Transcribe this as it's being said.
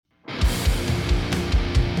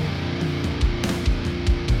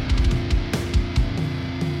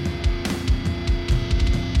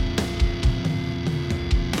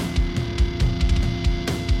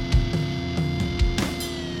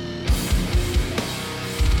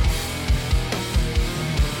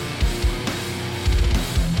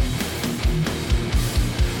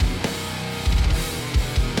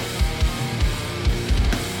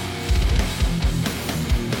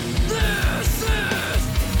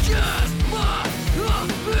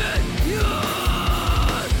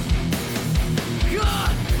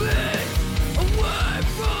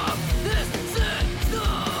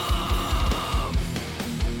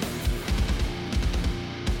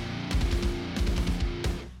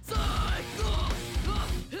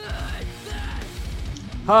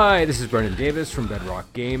Hi, this is Brendan Davis from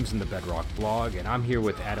Bedrock Games and the Bedrock blog, and I'm here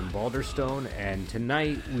with Adam Balderstone, and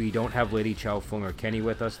tonight we don't have Lady Chow Fung or Kenny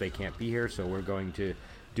with us. They can't be here, so we're going to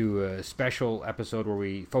do a special episode where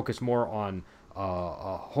we focus more on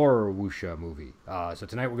a horror wuxia movie. So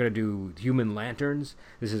tonight we're going to do Human Lanterns.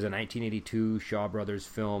 This is a 1982 Shaw Brothers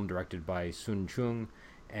film directed by Sun Chung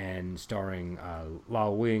and starring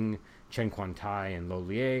Lao Wing, Chen Quan Tai, and Lo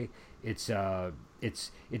Lie. It's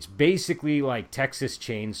basically like Texas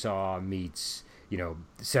Chainsaw meets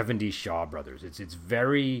 70s Shaw Brothers. It's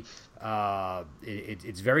very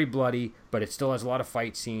it's very bloody, but it still has a lot of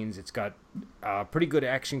fight scenes. It's got pretty good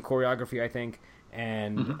action choreography, I think,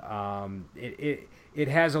 and it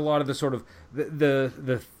has a lot of the sort of the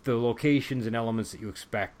locations and elements that you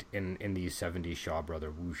expect in these 70s Shaw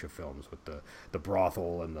Brother wuxia films, with the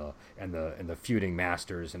brothel and the feuding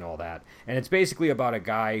masters and all that. And it's basically about a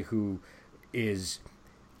guy who is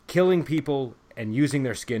killing people and using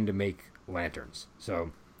their skin to make lanterns.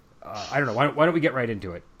 So I don't know. Why don't we get right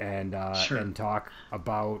into it and Sure. and talk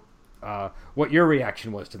about what your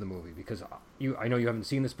reaction was to the movie, because I know you haven't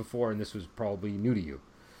seen this before, and this was probably new to you.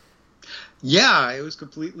 Yeah, it was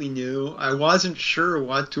completely new. I wasn't sure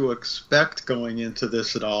what to expect going into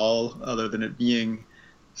this at all, other than it being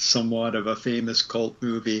somewhat of a famous cult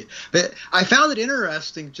movie. But I found it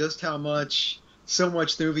interesting just how much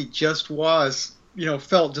the movie just was,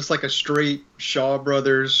 felt just like a straight Shaw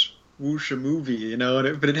Brothers wuxia movie,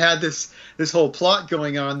 but it had this whole plot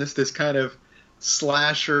going on, this kind of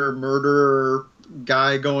slasher murderer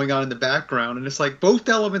guy going on in the background, and it's like both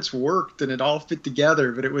elements worked and it all fit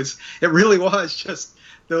together, but it really was just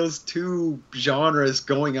those two genres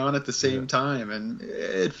going on at the same time, and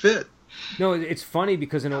it fit. No, it's funny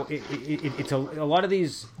because it's a lot of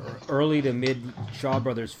these early to mid Shaw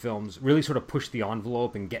Brothers films really sort of push the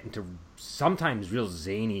envelope and get into sometimes real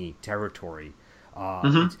zany territory.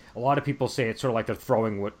 A lot of people say it's sort of like they're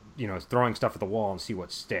throwing stuff at the wall and see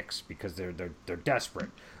what sticks, because they're desperate.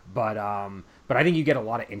 But I think you get a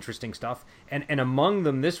lot of interesting stuff, and among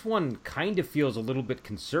them, this one kind of feels a little bit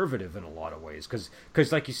conservative in a lot of ways, because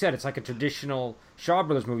like you said, it's like a traditional Shaw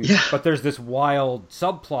Brothers movie, but there's this wild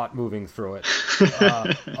subplot moving through it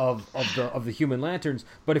of the Human Lanterns.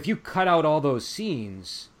 But if you cut out all those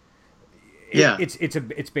scenes,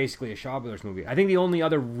 it's basically a Shaw Brothers movie. I think the only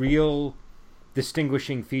other real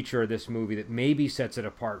distinguishing feature of this movie that maybe sets it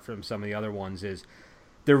apart from some of the other ones is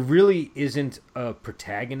there really isn't a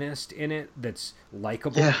protagonist in it that's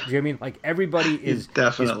likable. Yeah. Do you know what I mean? Like, everybody is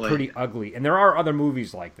Definitely pretty ugly, and there are other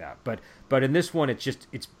movies like that, but in this one, it's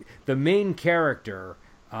the main character,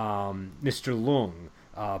 Mr. Lung,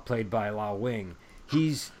 played by Lao Wing.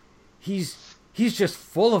 He's just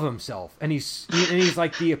full of himself, and he's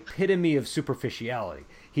like the epitome of superficiality.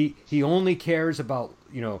 He only cares about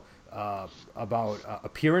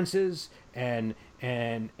appearances and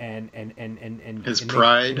his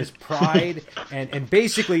pride, and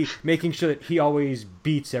basically making sure that he always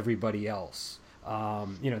beats everybody else.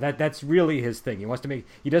 That's really his thing.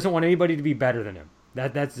 He doesn't want anybody to be better than him.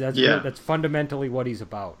 That's fundamentally what he's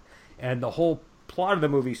about. And the whole plot of the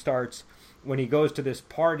movie starts when he goes to this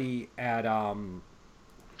party at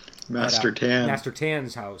Master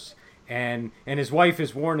Tan's house. And his wife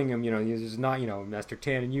is warning him, this is not, Master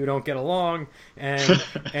Tan and you don't get along. And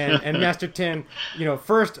Master Tan,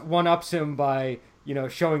 first one-ups him by,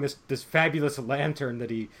 showing this fabulous lantern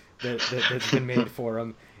that's been made for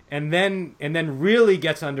him. And then really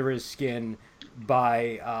gets under his skin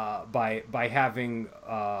by having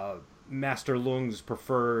Master Lung's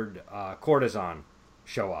preferred courtesan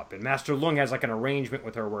show up. And Master Lung has like an arrangement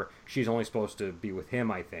with her where she's only supposed to be with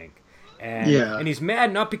him, I think. And he's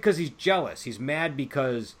mad not because he's jealous. He's mad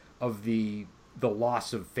because of the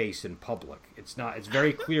loss of face in public. It's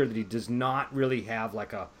very clear that he does not really have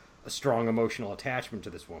like a strong emotional attachment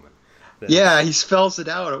to this woman. He spells it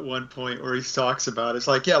out at one point where he talks about it. It's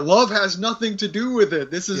like, love has nothing to do with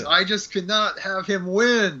it. I just could not have him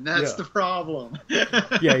win. That's the problem. He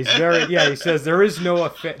says there is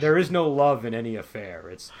no love in any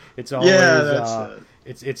affair. It's always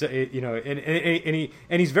and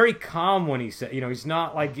he's very calm when he says, he's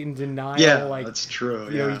not like in denial. Yeah, like, that's true.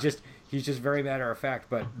 He's just very matter of fact.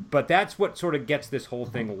 But that's what sort of gets this whole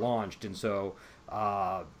thing launched. And so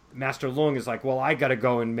Master Lung is like, well, I got to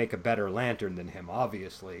go and make a better lantern than him,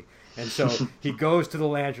 obviously. And so he goes to the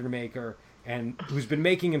lantern maker, and who's been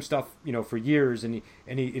making him stuff, for years. And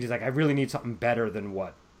he's like, I really need something better than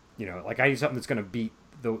what, I need something that's going to beat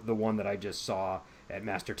the one that I just saw at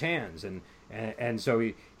Master Tan's. And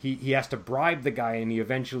so he has to bribe the guy, and he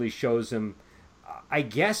eventually shows him I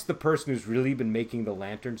guess the person who's really been making the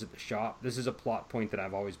lanterns at the shop. This is a plot point that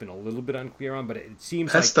I've always been a little bit unclear on, but it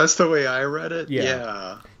seems that's the way I read it.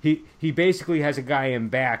 Yeah. He basically has a guy in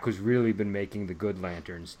back who's really been making the good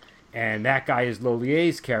lanterns, and that guy is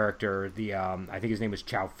Lolier's character. The I think his name is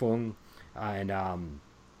Chow Fung, and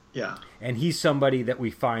he's somebody that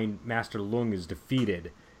we find Master Lung is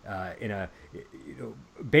defeated.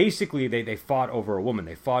 Basically they fought over a woman.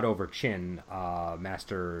 They fought over Chin,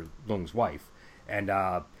 Master Lung's wife, and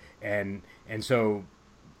so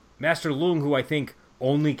Master Lung, who I think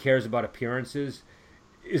only cares about appearances,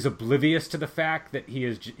 is oblivious to the fact that he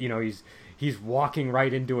is, he's walking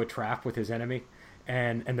right into a trap with his enemy.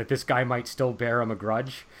 And that this guy might still bear him a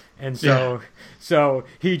grudge, and so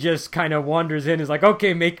he just kind of wanders in, is like,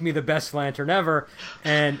 okay, make me the best lantern ever,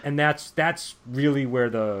 and that's really where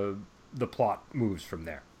the plot moves from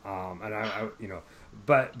there.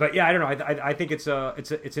 But yeah, I don't know. I think it's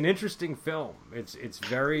an interesting film. It's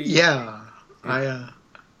very Sorry, I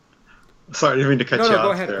didn't mean to cut you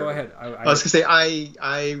off. Go ahead. I was gonna say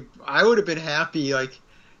I would have been happy, like.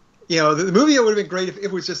 The movie would have been great if it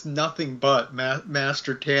was just nothing but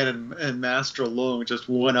Master Tan and Master Lung just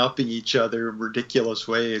one-upping each other in ridiculous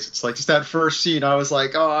ways. It's like just that first scene, I was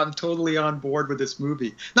like, oh, I'm totally on board with this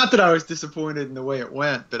movie. Not that I was disappointed in the way it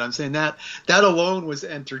went, but I'm saying that alone was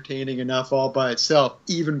entertaining enough all by itself,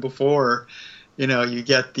 even before, you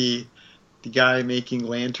get the guy making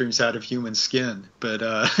lanterns out of human skin. But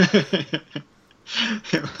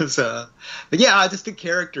it was but yeah, just the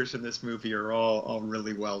characters in this movie are all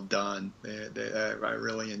really well done. I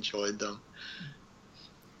really enjoyed them.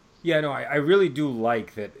 Yeah, no, I really do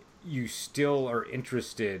like that you still are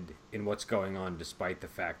interested in what's going on, despite the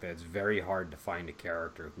fact that it's very hard to find a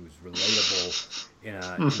character who's relatable in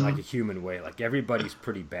like a human way. Like, everybody's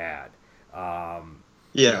pretty bad.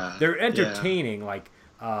 They're entertaining. Like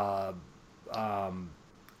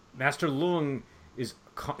Master Lung is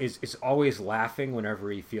always laughing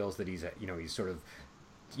whenever he feels that he's sort of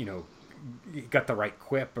got the right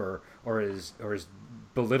quip or has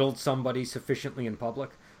belittled somebody sufficiently in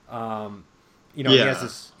public. He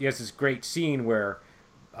has this great scene where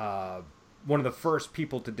one of the first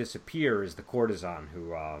people to disappear is the courtesan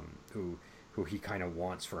who he kind of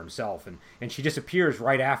wants for himself, and she disappears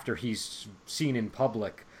right after he's seen in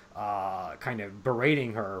public kind of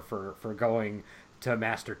berating her for going to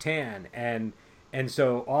Master Tan, and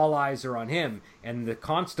so all eyes are on him, and the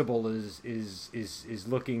constable is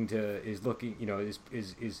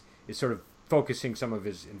sort of focusing some of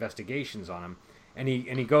his investigations on him, and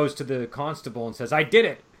he goes to the constable and says, "I did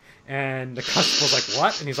it," and the constable's like,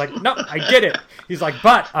 "What?" And he's like, "No, I did it." He's like,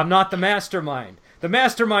 "But I'm not the mastermind. The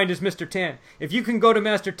mastermind is Mr. Tan. If you can go to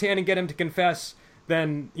Master Tan and get him to confess,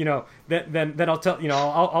 then then I'll tell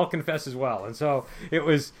I'll confess as well." And so it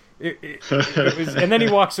was, and then he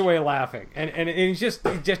walks away laughing, and it's just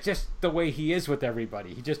the way he is with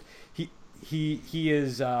everybody.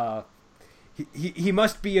 He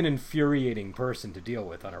must be an infuriating person to deal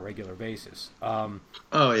with on a regular basis.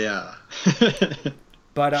 Oh yeah.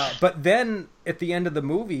 But then at the end of the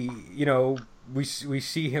movie, we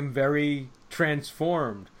see him very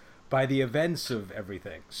transformed by the events of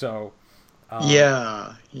everything. So.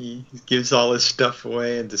 He gives all his stuff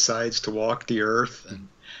away and decides to walk the earth.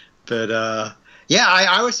 I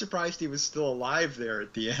was surprised he was still alive there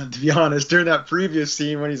at the end, to be honest. During that previous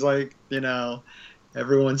scene when he's like,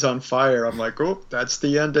 everyone's on fire, I'm like, oh, that's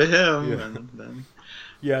the end of him.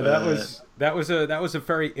 Yeah. That was a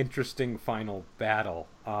very interesting final battle.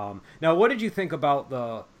 Now, what did you think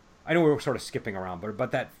about I know we were sort of skipping around,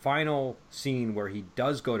 but that final scene where he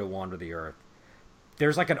does go to wander the earth?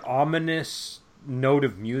 There's like an ominous note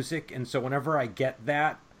of music, and so whenever I get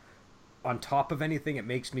that on top of anything, it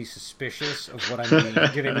makes me suspicious of what I'm doing.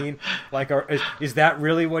 You know what I mean? Like, is that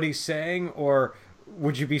really what he's saying, or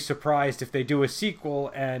would you be surprised if they do a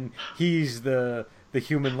sequel and he's the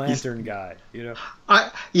human lantern guy?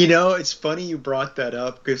 It's funny you brought that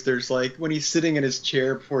up, because there's like when he's sitting in his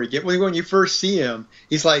chair when you first see him,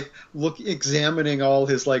 he's like examining all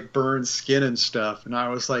his like burned skin and stuff, and I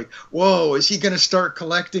was like, whoa, is he gonna start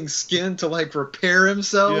collecting skin to like repair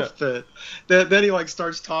himself? But then he like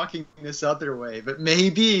starts talking this other way. But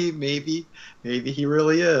maybe he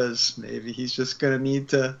really is. Maybe he's just gonna need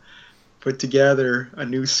to put together a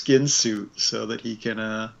new skin suit so that he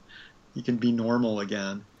can be normal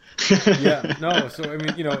again. So I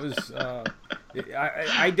mean, it was.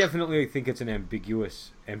 I definitely think it's an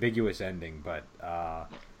ambiguous ending, but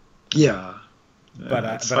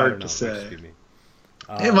it's hard to say. Excuse me.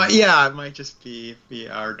 It might just be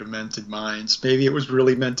our demented minds. Maybe it was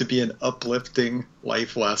really meant to be an uplifting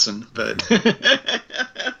life lesson, but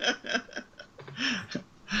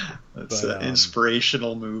That's an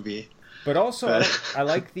inspirational movie. But also, I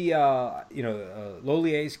like the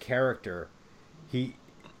Lolier's character.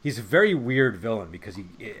 He's a very weird villain because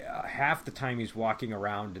half the time he's walking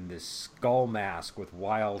around in this skull mask with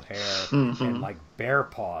wild hair and like bear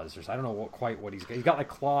paws. I don't know what he's got. He's got like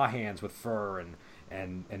claw hands with fur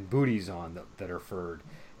and booties on that are furred,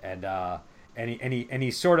 and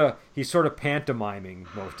he's sort of pantomiming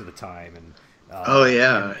most of the time. And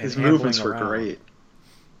his movements were great.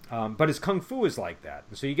 But his kung fu is like that,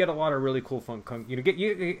 and so you get a lot of really cool fun kung.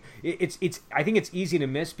 It's I think it's easy to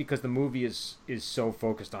miss because the movie is so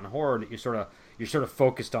focused on horror that you're sort of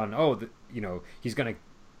focused on he's gonna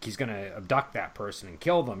abduct that person and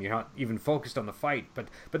kill them. You're not even focused on the fight, but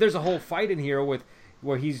there's a whole fight in here where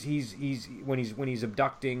when he's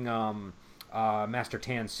abducting Master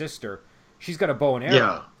Tan's sister. She's got a bow and arrow.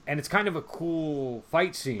 Yeah. And it's kind of a cool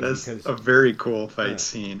fight scene. That's a very cool fight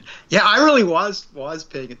scene. Yeah, I really was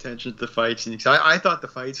paying attention to the fight scenes. I thought the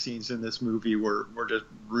fight scenes in this movie were just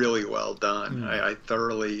really well done. I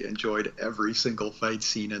thoroughly enjoyed every single fight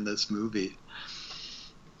scene in this movie.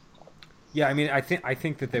 Yeah, I mean, I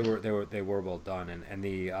think that they were well done, and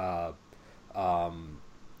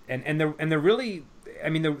they're really. I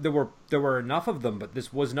mean, there were enough of them, but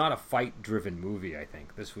this was not a fight-driven movie. I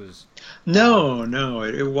think this was. No,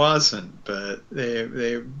 it wasn't. But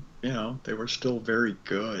they were still very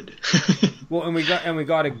good. Well, and we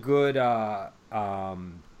got a good got a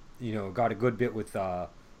good bit with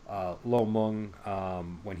Lo Meng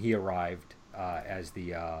when he arrived as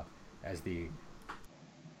the.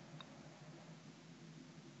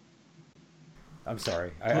 I'm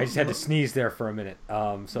sorry. I just had to sneeze there for a minute.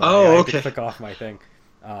 I had to click off my thing.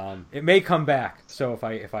 It may come back. So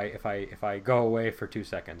if I go away for 2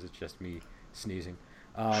 seconds, it's just me sneezing.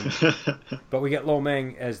 But we get Lo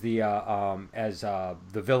Meng as the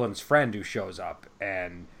villain's friend who shows up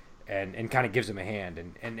and kind of gives him a hand.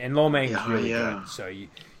 And Lo Meng is really good. So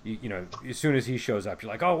you know, as soon as he shows up,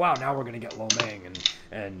 you're like, oh wow, now we're gonna get Lo Meng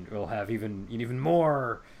and we'll have even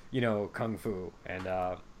more kung fu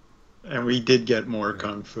And we did get more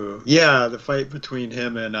kung fu. Yeah, the fight between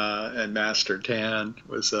him and Master Tan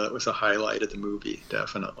was a highlight of the movie,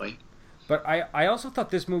 definitely. But I also thought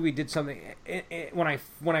this movie did something. When I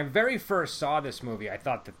very first saw this movie, I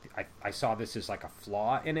thought that I saw this as like a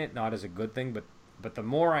flaw in it, not as a good thing. But the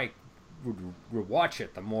more I would rewatch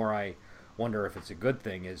it, the more I wonder if it's a good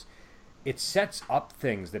thing. Is it sets up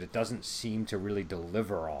things that it doesn't seem to really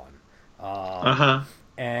deliver on.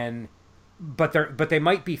 But they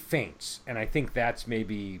might be feints, and I think that's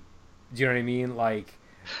maybe. Do you know what I mean? Like.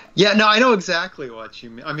 Yeah, no, I know exactly what you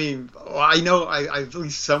mean. I mean, I know, I at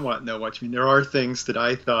least somewhat know what you mean. There are things that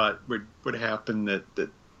I thought would happen that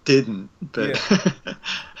didn't, but. Yeah.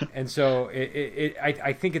 And so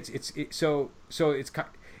I think it's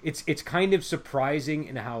kind of surprising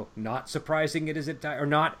in how not surprising it is at times, or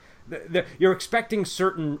not. You're expecting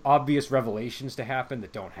certain obvious revelations to happen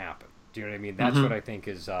that don't happen. Do you know what I mean? That's what I think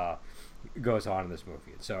is. Goes on in this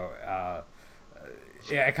movie. So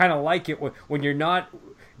I kind of like it when you're not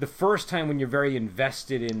the first time when you're very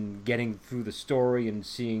invested in getting through the story and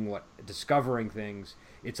discovering things.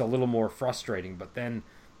 It's a little more frustrating, but then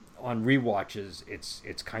on rewatches,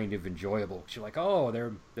 it's kind of enjoyable. You're like, oh,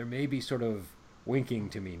 they're maybe sort of winking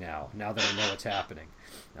to me now that I know what's happening.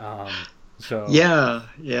 So yeah.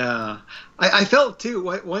 I felt too.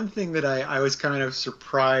 One thing that I was kind of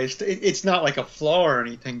surprised. It's not like a flaw or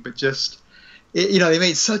anything, but just they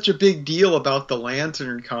made such a big deal about the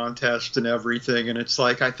lantern contest and everything, and it's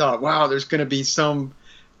like I thought, wow, there's going to be some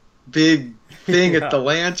big thing at the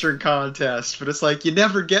lantern contest, but it's like you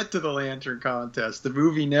never get to the lantern contest. The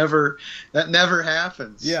movie never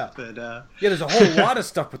happens. Yeah, but there's a whole lot of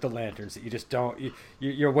stuff with the lanterns that you just don't.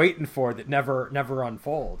 You're waiting for that never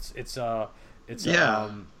unfolds.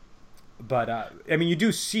 But I mean, you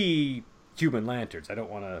do see human lanterns. I don't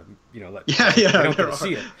want to let you don't get to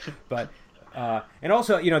see it, but. And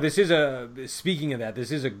also, this is speaking of that,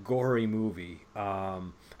 this is a gory movie.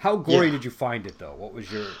 How gory did you find it, though? What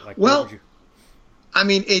was your I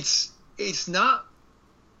mean, it's not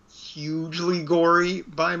hugely gory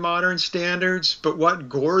by modern standards, but what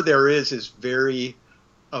gore there is very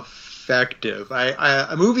effective.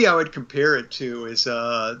 A movie I would compare it to is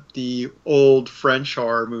the old French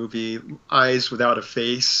horror movie Eyes Without a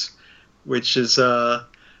Face, which is for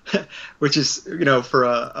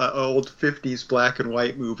a old 50s black and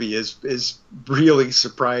white movie is really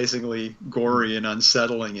surprisingly gory and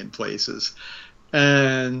unsettling in places.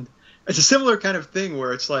 And it's a similar kind of thing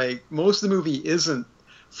where it's like most of the movie isn't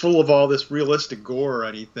full of all this realistic gore or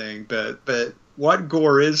anything, but what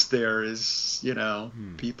gore is there is,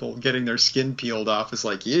 Hmm. people getting their skin peeled off is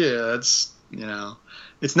like, yeah, it's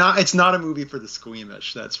not a movie for the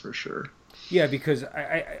squeamish, that's for sure. Yeah, because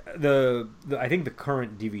I think the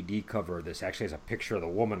current DVD cover of this actually has a picture of the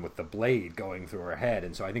woman with the blade going through her head,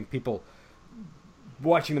 and so I think people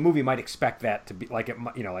watching the movie might expect that to be like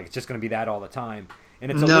like it's just going to be that all the time.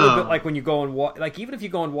 And it's a little bit No. like when you go and watch, like even if you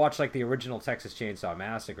go and watch like the original Texas Chainsaw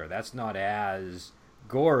Massacre, that's not as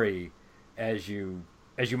gory as you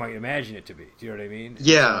might imagine it to be. Do you know what I mean? And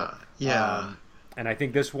so, Yeah, yeah. and I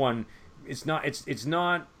think this one, it's not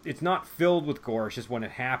filled with gore. It's just when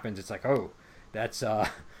it happens, it's like, oh, that's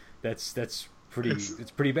that's pretty It's it's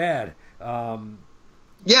pretty bad.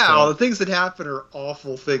 Yeah, all So the things that happen are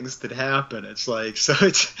awful things that happen. It's like, so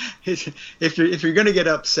it's if you're gonna get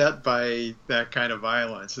upset by that kind of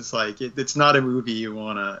violence, it's like it's not a movie you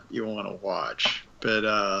wanna watch.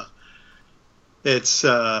 But it's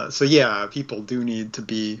so yeah, people do need to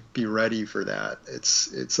be ready for that.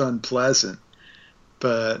 It's unpleasant.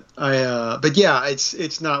 But yeah,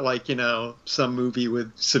 it's not like, some movie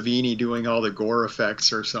with Savini doing all the gore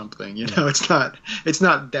effects or something. It's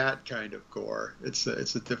not that kind of gore. It's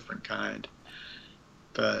a different kind.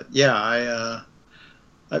 But yeah,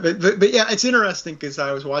 but yeah, it's interesting because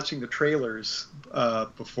I was watching the trailers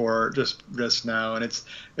before just now, and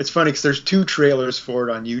it's funny because there's two trailers for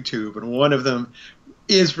it on YouTube, and one of them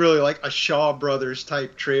is really like a Shaw Brothers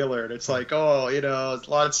type trailer, and it's like, oh,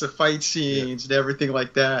 lots of fight yeah, scenes and everything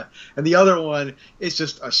like that. And the other one is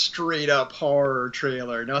just a straight up horror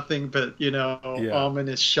trailer, nothing but yeah,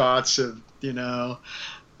 ominous shots of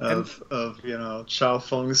and Chow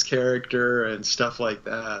Feng's character and stuff like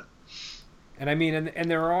that. I mean,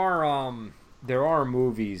 and there are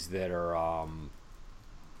movies that are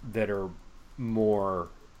more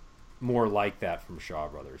like that from Shaw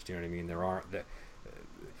Brothers. Do you know what I mean? There aren't that.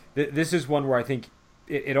 This is one where I think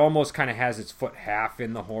it almost kind of has its foot half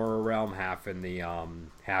in the horror realm, half in the Hmm.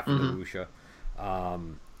 wuxia.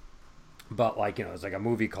 But like it's like a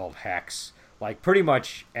movie called Hex. Like pretty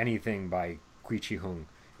much anything by Kui Chi Hung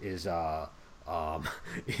is um,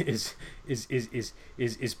 is,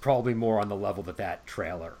 is probably more on the level that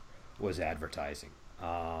trailer was advertising.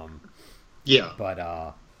 Yeah. But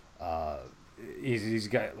uh, he's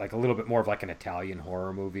got like a little bit more of like an Italian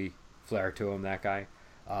horror movie flair to him. That guy.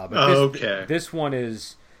 But Okay. this one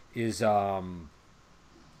is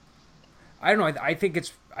I don't know. I think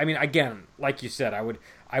it's. I mean, again, like you said, I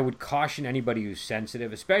would caution anybody who's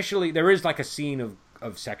sensitive, especially there is like a scene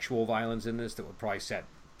of sexual violence in this that would probably set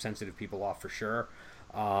sensitive people off for sure.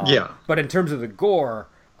 Yeah. But in terms of the gore,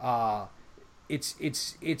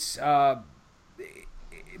 it's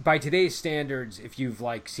by today's standards, if you've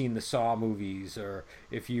like seen the Saw movies, or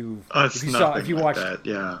It's if nothing you like watched that.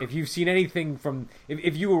 Yeah. if you've seen anything from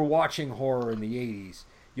if you were watching horror in the '80s,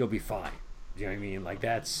 you'll be fine. Do you know what I mean? Like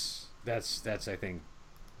that's I think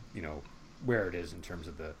where it is in terms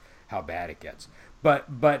of the how bad it gets. But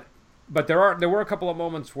there were a couple of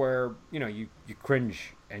moments where you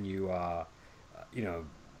cringe and you know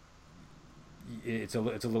it's a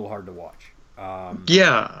little hard to watch.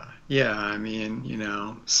 Yeah, yeah. I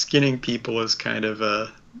mean, skinning people is kind of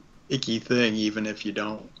a icky thing, even if you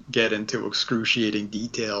don't get into excruciating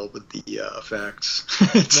detail with the effects.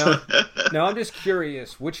 It's, Now, now I'm just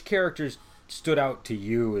curious, which characters stood out to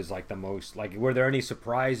you as like the most like were there any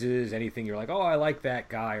surprises, anything you're like, oh, I like that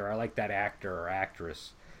guy or I like that actor or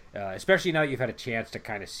actress, especially now that you've had a chance to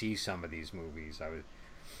kind of see some of these movies. I was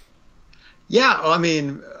yeah, I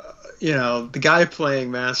mean, the guy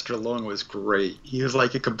playing Master Lung was great. He was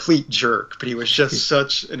like a complete jerk, but he was just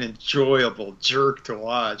such an enjoyable jerk to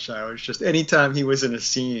watch. I was just, anytime he was in a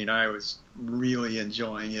scene, I was really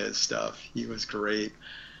enjoying his stuff. He was great.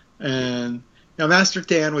 And Master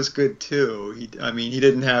Tan was good too. I mean, he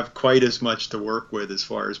didn't have quite as much to work with as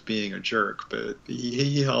far as being a jerk, but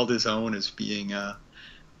he held his own as being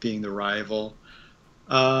the rival.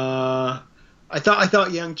 Uh, I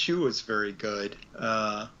thought Yang Chu was very good.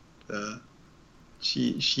 The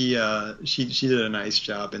she did a nice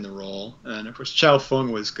job in the role, and of course Chow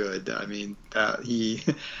Fung was good. I mean that he.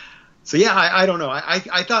 So yeah, I don't know. I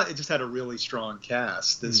thought it just had a really strong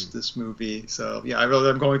cast, this movie. So yeah,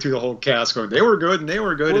 I'm going through the whole cast, going they were good and they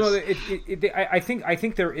were good. well, no, I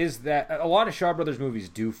think there is that a lot of Shaw Brothers movies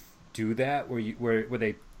do that where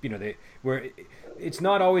they where it's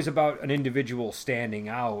not always about an individual standing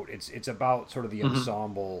out. It's about sort of the Mhm.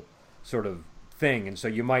 ensemble sort of thing, and so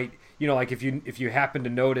you might like if you happen to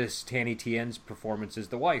notice Tanny Tien's performance as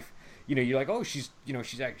the wife, you're like, oh, she's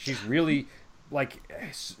really like,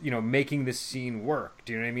 making this scene work.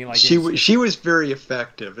 Do you know what I mean? Like she was very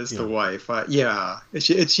effective as the Yeah. wife.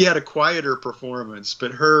 She had a quieter performance,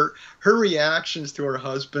 but her reactions to her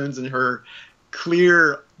husband and her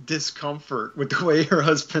clear discomfort with the way her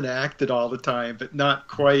husband acted all the time, but not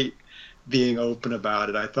quite being open about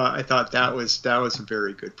it. I thought that was a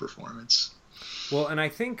very good performance. Well, and I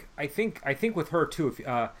think with her too. If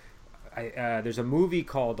there's a movie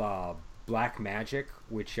called Black Magic,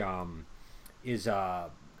 which is I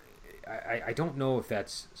don't know if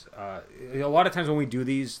that's a lot of times when we do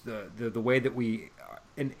these, the way that we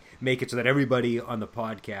make it so that everybody on the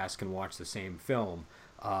podcast can watch the same film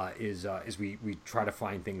is we try to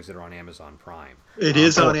find things that are on Amazon Prime. It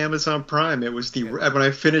is on Amazon Prime. It was when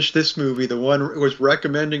I finished this movie, the one I was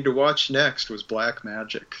recommending to watch next was Black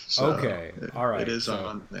Magic. So okay, all right, it is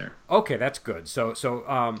on there. Okay, that's good. So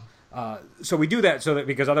we do that so that,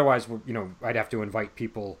 because otherwise, I'd have to invite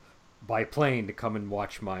people by plane to come and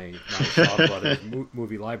watch my Shaw Brothers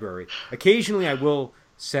movie library. Occasionally, I will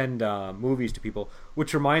send movies to people,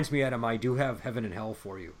 which reminds me, Adam, I do have Heaven and Hell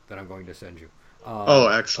for you that I'm going to send you.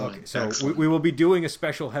 Excellent. Okay, so excellent. We will be doing a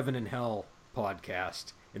special Heaven and Hell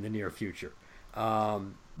podcast in the near future.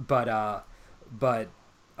 But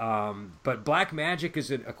Black Magic is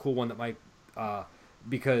a cool one that might,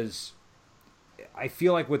 because I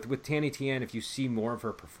feel like with Tanny Tien, if you see more of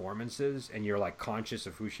her performances and you're like conscious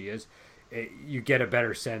of who she is, you get a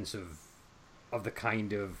better sense of the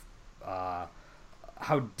kind of how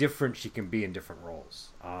different she can be in different roles.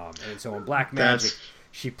 And so in Black Magic,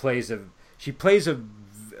 she plays a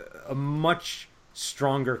much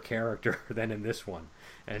stronger character than in this one,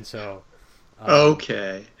 and so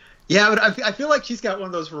okay, yeah, but I feel like she's got one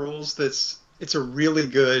of those roles it's a really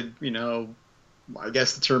good, I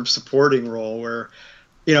guess the term supporting role where,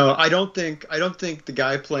 I don't think the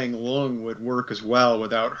guy playing Lung would work as well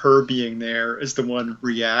without her being there as the one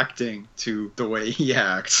reacting to the way he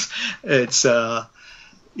acts. It's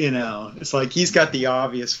it's like he's got the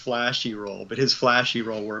obvious flashy role, but his flashy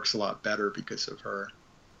role works a lot better because of her.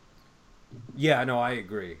 Yeah, no, I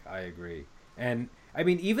agree. And I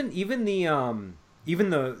mean, even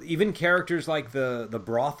characters like the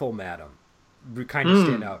brothel madam kind of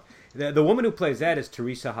stand out. The woman who plays that is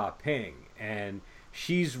Teresa Ha Ping, and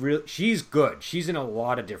she's good. She's in a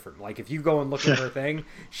lot of different, like, if you go and look at her thing,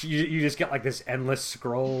 you just get like this endless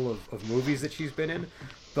scroll of movies that she's been in.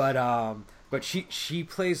 But she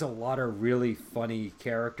plays a lot of really funny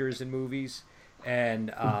characters in movies,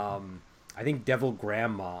 and I think Devil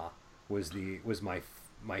Grandma was my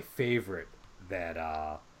favorite that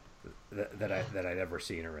I'd ever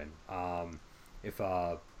seen her in. If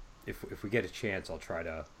we get a chance, I'll try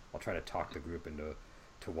to talk the group into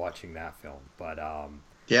watching that film. But like,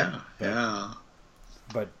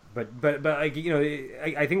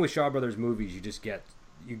 I think with Shaw Brothers movies, you just get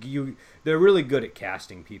they're really good at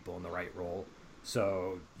casting people in the right role,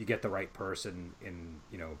 so you get the right person in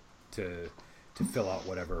to fill out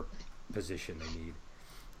whatever position they need.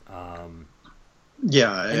 And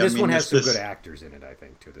this one has some good actors in it, I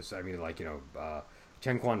think, too.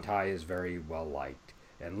 Chen Quan Tai is very well liked,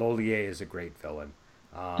 and Lolier is a great villain.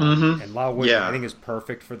 And Lao Wei, I think, is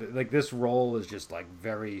perfect for this role is just like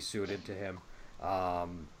very suited to him. So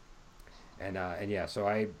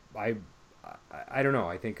I don't know.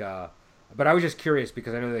 I think, but I was just curious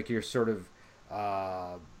because I know like you're sort of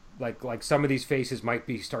like some of these faces might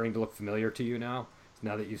be starting to look familiar to you now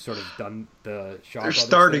that you've sort of done the Shaw Brothers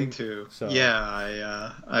starting thing. to. So.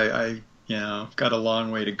 Yeah, I got a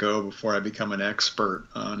long way to go before I become an expert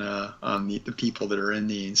on the people that are in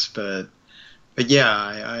these, but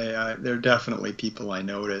yeah, they're definitely people I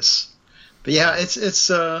notice. But yeah,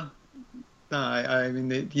 I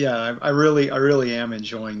really am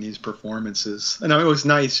enjoying these performances, and it was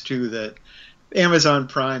nice too that Amazon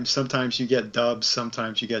Prime, sometimes you get dubs,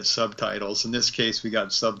 sometimes you get subtitles. In this case, we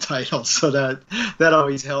got subtitles, so that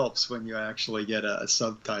always helps when you actually get a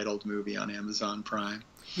subtitled movie on Amazon Prime.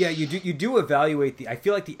 Yeah, you do evaluate I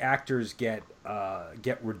feel like the actors get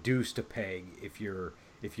reduced a peg if you're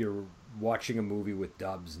watching a movie with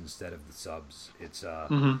dubs instead of the subs. It's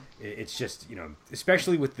just,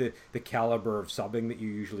 especially with the caliber of subbing that you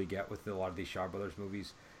usually get with a lot of these Shaw Brothers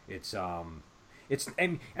movies. It's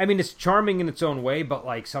charming in its own way, but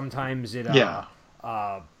like sometimes it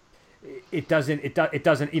doesn't,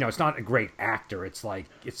 it's not a great actor. It's like,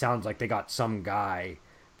 it sounds like they got some guy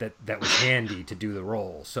that was handy to do the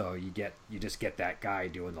role. So you just get that guy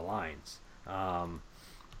doing the lines.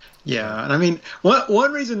 Yeah, and I mean,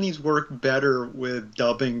 one reason these work better with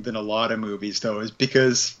dubbing than a lot of movies, though, is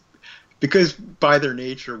because because by their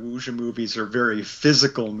nature, wuxia movies are very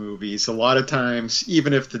physical movies. A lot of times,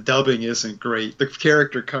 even if the dubbing isn't great, the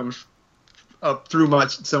character comes up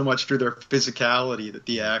so much through their physicality that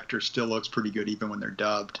the actor still looks pretty good even when they're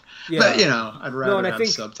dubbed. Yeah. But I'd rather have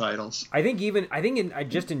subtitles. I think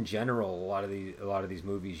just in general, a lot of these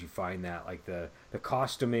movies, you find that like the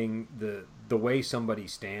costuming, the way somebody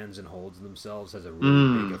stands and holds themselves has a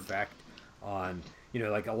really big effect on,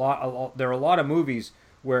 like there are a lot of movies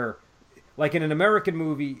where, like in an American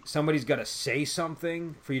movie, somebody's got to say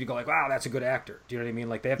something for you to go like, wow, that's a good actor. Do you know what I mean?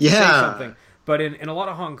 Like they have to say something. But in a lot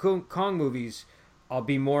of Hong Kong movies, I'll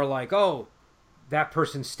be more like, oh, that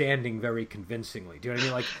person's standing very convincingly. Do you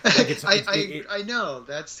know what I mean? I know.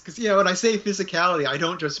 That's because, when I say physicality, I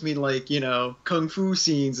don't just mean like, kung fu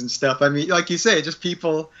scenes and stuff. I mean, like you say, just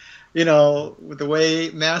people, with the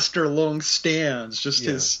way Master Long stands, just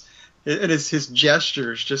his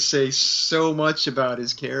gestures just say so much about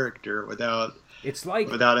his character without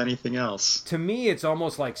anything else. To me, it's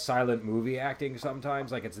almost like silent movie acting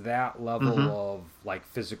sometimes. Like it's that level of like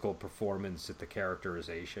physical performance at the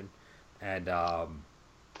characterization, and so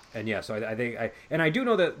I think I do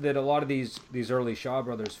know that a lot of these early Shaw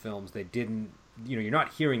Brothers films, they didn't, you're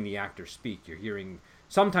not hearing the actor speak. You're hearing,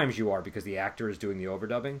 sometimes you are because the actor is doing the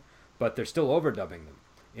overdubbing, but they're still overdubbing them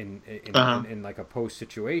in like a post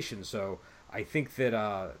situation. So I think that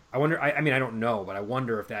I wonder. I mean, I don't know, but I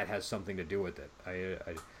wonder if that has something to do with it.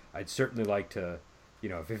 I'd certainly like to,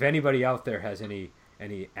 if anybody out there has any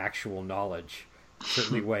actual knowledge,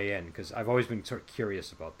 certainly weigh in, because I've always been sort of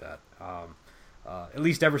curious about that. At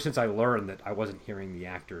least ever since I learned that I wasn't hearing the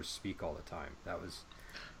actors speak all the time. That was.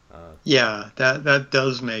 That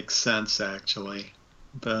does make sense actually,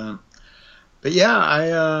 but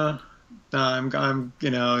yeah, I'm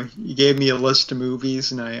you gave me a list of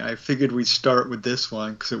movies, and I figured we'd start with this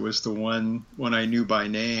one because it was the one I knew by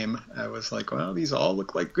name. I was like, well, these all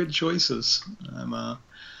look like good choices.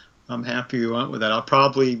 I'm happy we went with that. I'll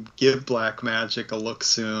probably give Black Magic a look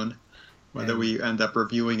soon, whether we end up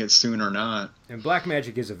reviewing it soon or not. And Black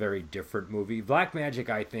Magic is a very different movie. Black Magic,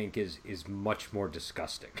 I think, is much more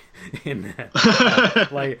disgusting in that.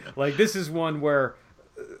 Like this is one where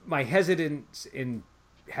my hesitance in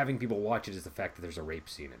having people watch it is the fact that there's a rape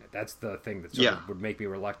scene in it. That's the thing that sort of would make me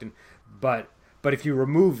reluctant. But if you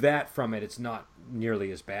remove that from it, it's not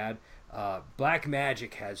nearly as bad. Black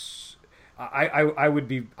Magic has.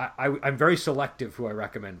 I'm very selective who I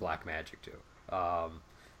recommend Black Magic to.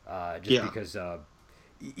 Because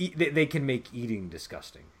they can make eating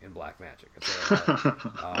disgusting in Black Magic.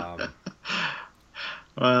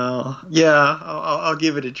 Well, yeah, I'll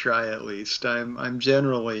give it a try at least. I'm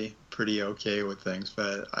generally pretty okay with things,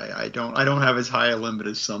 but I don't have as high a limit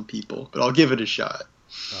as some people, but I'll give it a shot.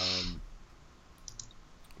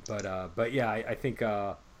 But yeah, I think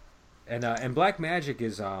and Black Magic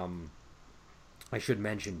is I should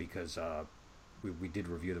mention because we did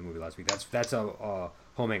review the movie last week. That's a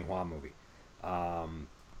Ho Meng Hua movie.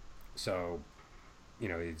 So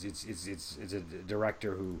it's a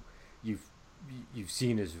director who you've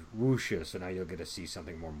seen as wuxia, so now you'll get to see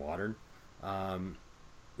something more modern,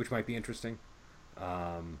 which might be interesting.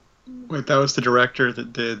 Wait, that was the director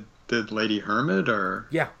that did Lady Hermit, or?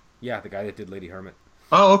 Yeah, the guy that did Lady Hermit.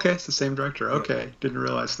 Oh, okay, it's the same director. Okay, didn't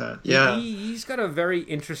realize that. Yeah, he's got a very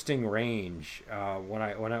interesting range. When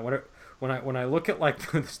I look at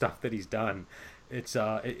like the stuff that he's done, it's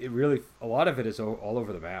it really, a lot of it is all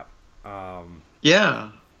over the map.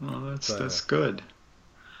 Yeah, well, that's good.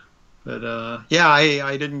 But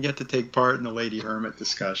I didn't get to take part in the Lady Hermit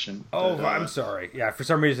discussion. Oh, but, I'm sorry. Yeah, for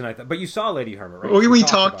some reason I thought. But you saw Lady Hermit, right? Well, we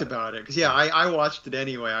talked about it because I watched it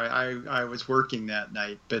anyway. I was working that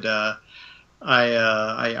night, but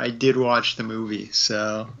I did watch the movie,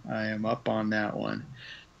 so I am up on that one.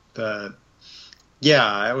 But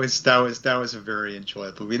yeah, that was a very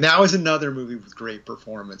enjoyable movie. And that was another movie with great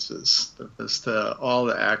performances. All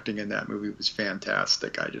the acting in that movie was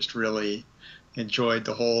fantastic. I just really enjoyed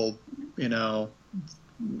the whole,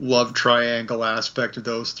 love triangle aspect of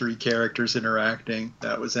those three characters interacting.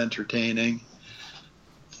 That was entertaining.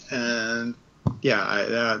 And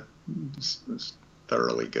that was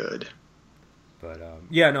thoroughly good. But I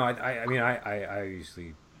mean, I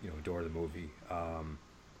obviously adore the movie.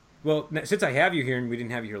 Well, since I have you here and we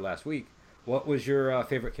didn't have you here last week, what was your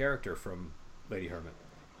favorite character from Lady Hermit?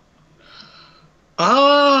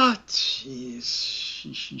 Jeez.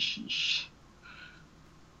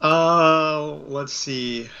 Let's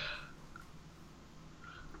see.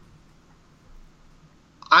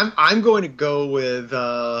 I'm going to go with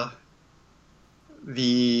the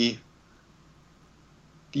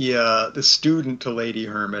the student to Lady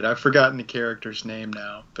Hermit. I've forgotten the character's name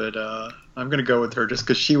now, but I'm gonna go with her just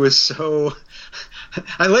because she was so.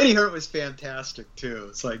 And Lady Hermit was fantastic too.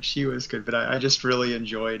 It's like she was good, but I just really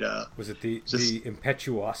enjoyed. Was it the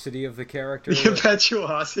impetuosity of the character? The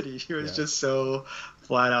impetuosity. She was just so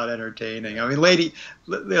flat out entertaining. I mean,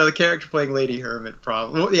 the character playing Lady Hermit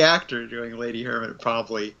the actor doing Lady Hermit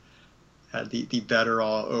probably had the better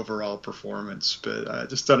overall performance, but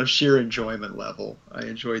just on a sheer enjoyment level, I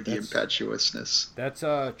enjoyed the impetuousness. That's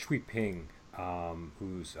Cui Ping,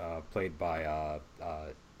 who's played by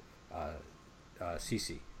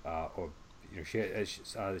Cece, or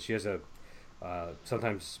she has a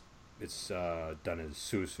sometimes it's done as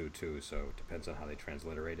Susu too, so it depends on how they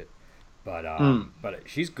transliterate it. But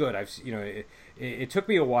she's good. It took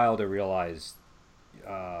me a while to realize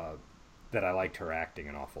that I liked her acting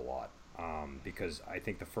an awful lot. Because I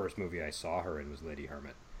think the first movie I saw her in was Lady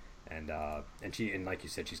Hermit, and like you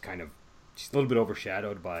said, she's a little bit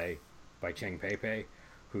overshadowed by Cheng Pei,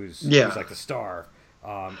 who's like the star,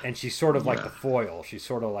 and she's sort of like the foil. She's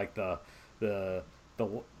sort of like the a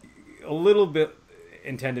little bit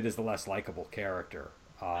intended as the less likable character.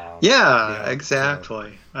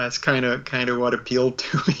 Exactly. So. That's kind of what appealed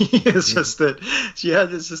to me. It's just that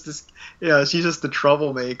she's just the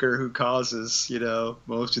troublemaker who causes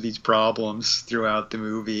most of these problems throughout the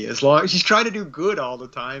movie. As long as she's trying to do good all the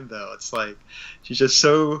time, though, it's like she's just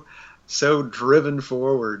so driven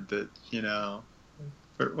forward that I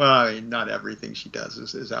mean, not everything she does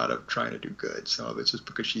is out of trying to do good. Some of it's just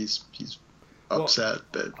because she's upset.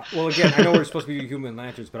 Well, again, I know we're supposed to be Human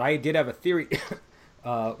Lanterns, but I did have a theory.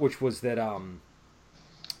 Which was that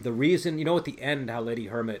the reason, at the end, how Lady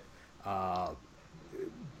Hermit,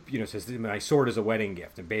 says my sword is a wedding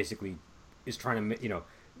gift, and basically is trying to,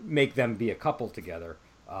 make them be a couple together.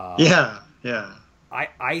 I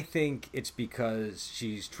think it's because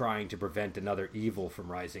she's trying to prevent another evil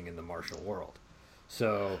from rising in the martial world.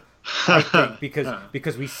 So I think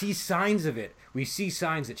because we see signs of it, we see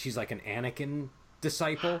signs that she's like an Anakin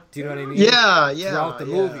disciple. Do you know what I mean? Throughout the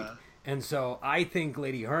movie. And so I think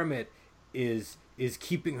Lady Hermit is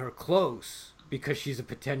keeping her close because she's a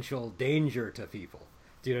potential danger to people.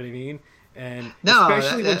 Do you know what I mean? And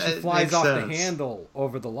especially when she flies off the handle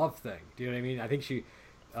over the love thing. Do you know what I mean? I think she...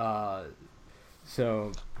 I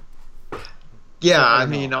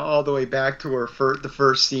mean, all the way back to the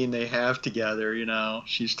first scene they have together,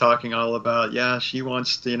 she's talking all about, she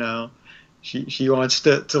wants to, She wants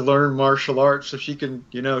to learn martial arts so she can,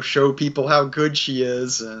 show people how good she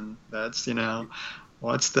is, and that's,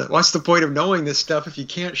 what's the point of knowing this stuff if you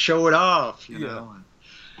can't show it off, know?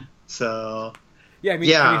 So I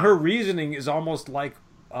mean, her reasoning is almost like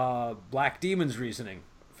Black Demon's reasoning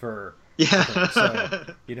for so,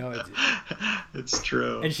 it's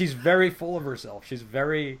true. And she's very full of herself. She's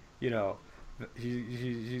very,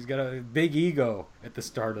 she's got a big ego at the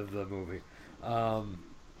start of the movie. So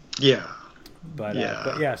I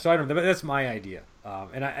don't know. That's my idea.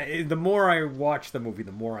 And the more I watch the movie,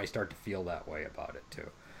 the more I start to feel that way about it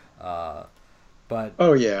too.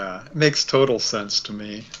 It makes total sense to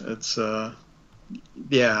me. It's I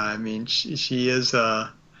mean, she is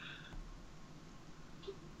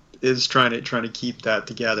trying to keep that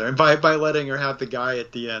together, and by letting her have the guy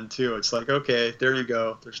at the end too, it's like, okay, there you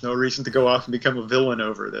go. There's no reason to go off and become a villain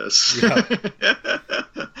over this.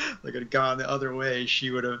 Like, it had gone the other way,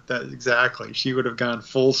 she would have gone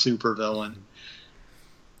full super villain.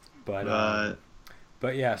 But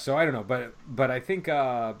so I don't know, but I think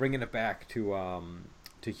bringing it back to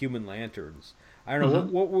Human Lanterns, I don't know,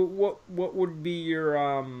 what would be your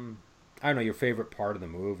your favorite part of the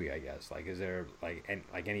movie, I guess. Like, is there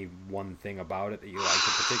any one thing about it that you liked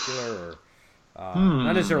in particular, or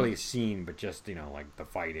not necessarily a scene, but just like the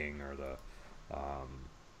fighting or the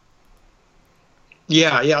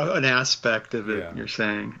an aspect of it. You're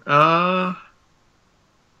saying. I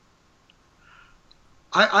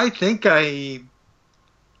think I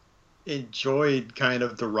enjoyed kind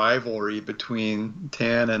of the rivalry between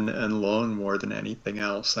Tan and Lone more than anything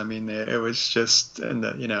else. I mean, it was just, and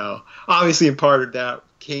obviously a part of that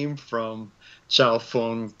came from Chow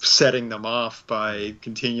Fung setting them off by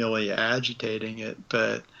continually agitating it,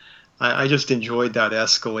 but I just enjoyed that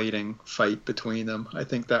escalating fight between them. I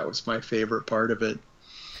think that was my favorite part of it.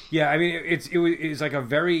 Yeah, I mean, it was like a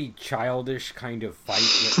very childish kind of fight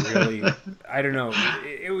that really, I don't know,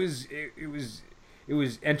 it was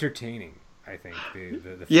entertaining, I think.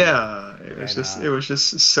 The it was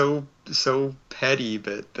just so petty,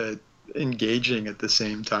 but engaging at the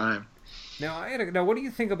same time. Now, what do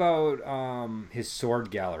you think about his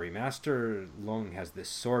sword gallery? Master Lung has this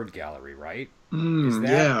sword gallery, right?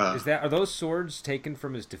 Yeah. Are those swords taken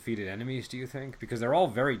from his defeated enemies? Do you think? Because they're all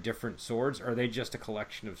very different swords. Or are they just a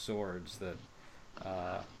collection of swords that,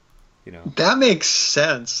 uh, you know? That makes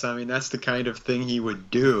sense. I mean, that's the kind of thing he would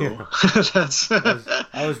do. That's.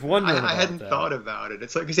 I was wondering. I hadn't thought about it.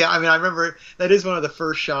 It's like, yeah, I mean, I remember that is one of the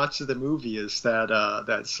first shots of the movie is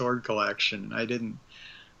that sword collection. I didn't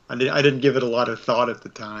give it a lot of thought at the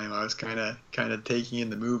time. I was kind of taking in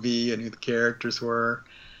the movie and who the characters were.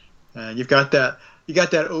 And you got that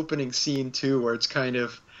opening scene too, where it's kind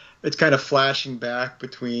of flashing back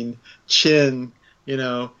between Chin,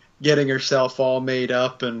 getting herself all made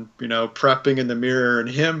up and prepping in the mirror, and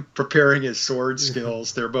him preparing his sword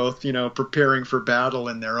skills. They're both preparing for battle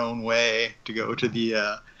in their own way to go to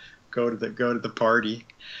the party.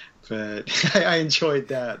 But I enjoyed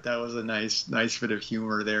that. That was a nice bit of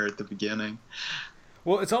humor there at the beginning.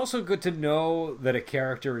 Well, it's also good to know that a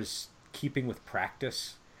character is keeping with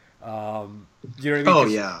practice. You know what I mean? Oh,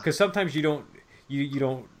 yeah. Because sometimes you don't,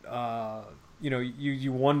 you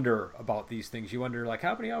wonder about these things. You wonder, like,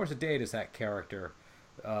 how many hours a day does that character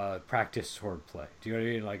practice swordplay? Do you know what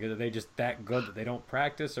I mean? Like, are they just that good that they don't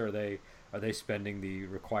practice, or are they spending the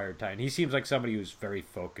required time? And he seems like somebody who's very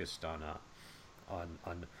focused on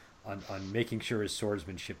making sure his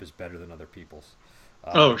swordsmanship is better than other people's.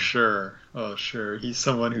 Oh sure. He's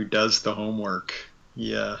someone who does the homework.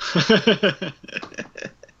 Yeah.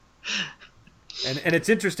 And it's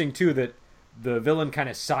interesting too that the villain kind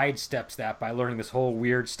of sidesteps that by learning this whole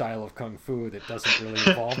weird style of kung fu that doesn't really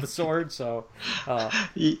involve the sword. So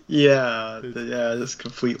just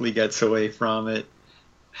completely gets away from it.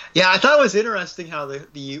 Yeah, I thought it was interesting how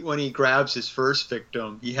the when he grabs his first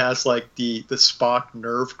victim, he has like the Spock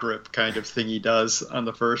nerve grip kind of thing he does on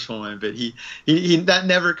the first one, but he that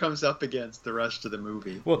never comes up against the rest of the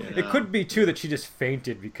movie. Well, it could be too that she just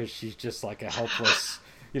fainted because she's just like a helpless,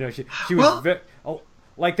 she was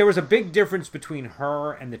like there was a big difference between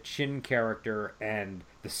her and the Chin character and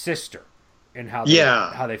the sister and how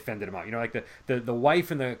they fended him out. Like the wife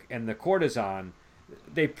and the courtesan,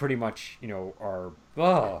 they pretty much are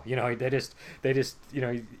they just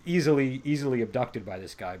easily abducted by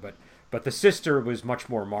this guy, but the sister was much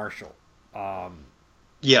more martial, and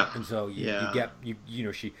so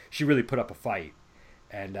she really put up a fight,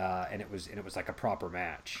 and it was like a proper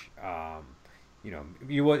match.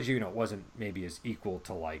 It wasn't maybe as equal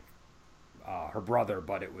to like her brother,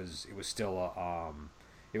 but it was still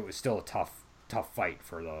a tough fight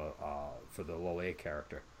for the Lolea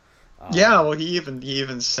character. Well, he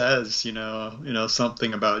even says,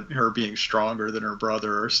 something about her being stronger than her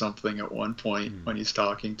brother or something at one point when he's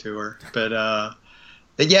talking to her. But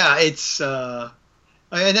it's and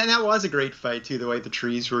that was a great fight too. The way the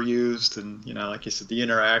trees were used, and like you said, the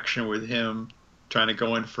interaction with him trying to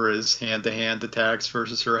go in for his hand-to-hand attacks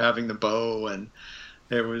versus her having the bow, and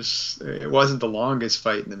it wasn't the longest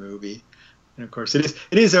fight in the movie. And of course, it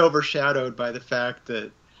is overshadowed by the fact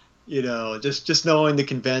that. Just knowing the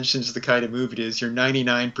conventions of the kind of movie it is, you're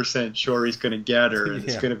 99% sure he's going to get her, and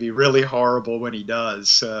it's going to be really horrible when he does.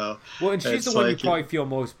 So, and she's the one you probably feel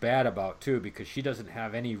most bad about too, because she doesn't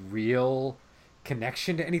have any real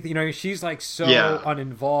connection to anything. She's like so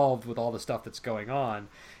uninvolved with all the stuff that's going on,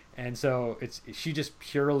 and so she just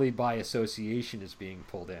purely by association is being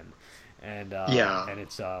pulled in, and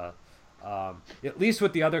it's at least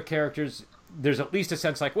with the other characters, there's at least a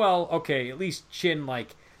sense like, well, okay, at least Chin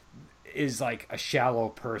is like a shallow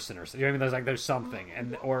person or something. There's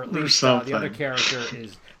something, or at least the other character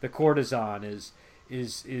is the courtesan is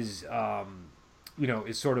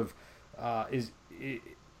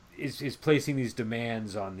placing these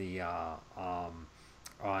demands on the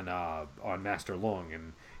on Master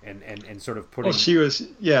Lung and sort of putting. Well, she was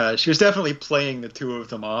definitely playing the two of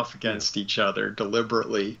them off against each other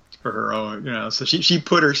deliberately for her own, so she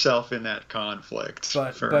put herself in that conflict.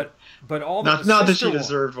 But all not that she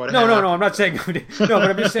deserved what happened. No, I'm not saying no, but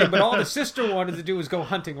I'm just saying. But all the sister wanted to do was go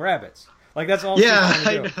hunting rabbits. Like that's all. Yeah, she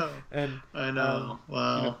I know. And I know.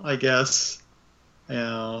 Well, I guess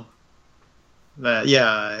that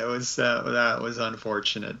it was that was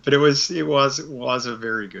unfortunate, but it was a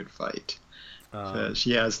very good fight.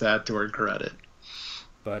 She has that to her credit.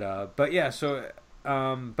 But yeah, so.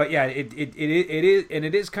 But yeah, it is, and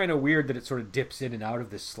it is kind of weird that it sort of dips in and out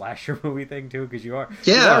of this slasher movie thing too, because you are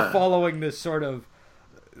following this sort of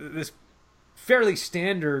this fairly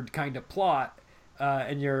standard kind of plot,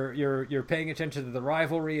 and you're paying attention to the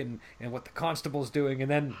rivalry and what the constable's doing,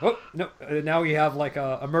 and then now we have like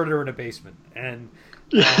a murder in a basement, and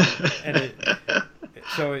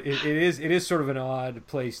So it is sort of an odd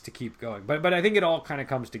place to keep going, but I think it all kind of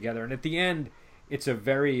comes together, and at the end, it's a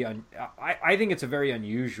very I think it's a very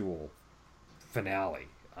unusual finale.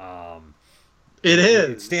 It is.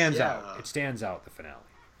 It stands out. It stands out, the finale.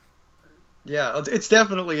 Yeah, it's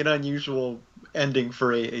definitely an unusual ending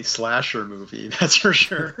for a slasher movie. That's for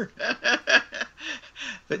sure.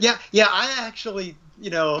 But yeah, I actually,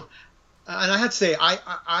 and I had to say,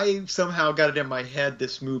 I somehow got it in my head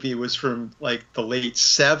this movie was from like the late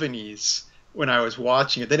 70s when I was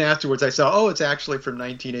watching it. Then afterwards I saw, oh, it's actually from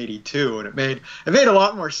 1982, and it made a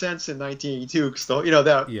lot more sense in 1982 because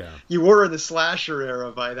you were in the slasher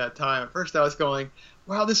era by that time. At first I was going,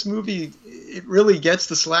 wow, this movie, it really gets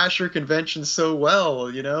the slasher convention so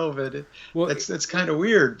well, but it's kind of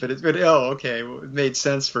weird. But okay, well, it made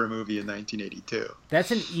sense for a movie in 1982.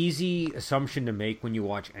 That's an easy assumption to make when you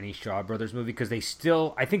watch any Shaw Brothers movie because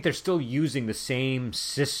I think they're still using the same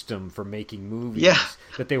system for making movies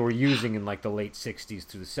that they were using in like the late 60s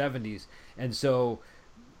through the 70s. And so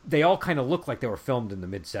they all kind of look like they were filmed in the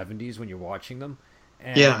mid 70s when you're watching them.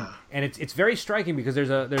 And it's very striking because there's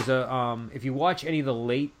a if you watch any of the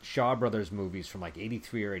late Shaw Brothers movies from like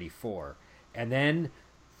 83 or 84 and then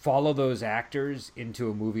follow those actors into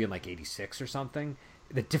a movie in like 86 or something,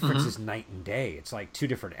 the difference is night and day. It's like two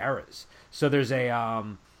different eras. So there's a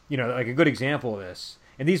like a good example of this,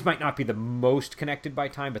 and these might not be the most connected by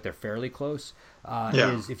time, but they're fairly close,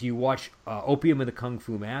 is if you watch Opium of the Kung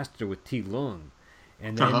Fu Master with Ti Lung,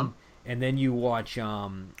 and then and then you watch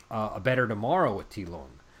A Better Tomorrow with Ti Lung,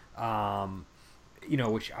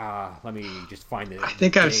 which let me just find it. I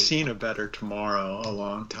think I've seen A Better Tomorrow a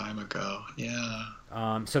long time ago.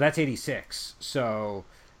 Yeah. So that's 86. So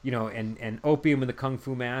and Opium and the Kung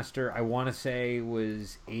Fu Master, I want to say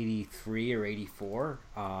was 83 or 84.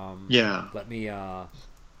 Yeah. Let me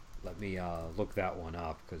look that one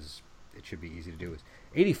up because it should be easy to do. It's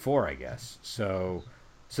 84, I guess. So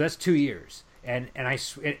that's 2 years. And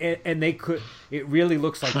they could. It really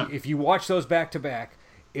looks like if you watch those back to back,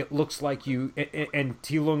 it looks like you. And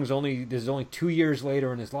Ti Lung's there's only 2 years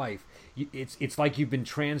later in his life. It's like you've been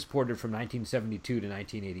transported from 1972 to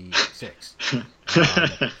 1986.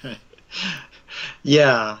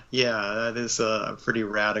 Yeah, that is a pretty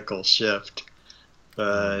radical shift.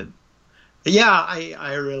 But yeah,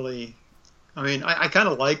 I really. I mean, I kind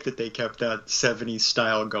of like that they kept that 70s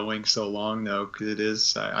style going so long, though, because it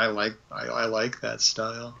is. I like that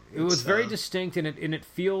style. It was very distinct, and it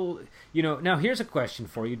feel. Now here's a question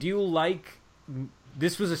for you: do you like?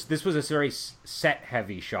 This was a very set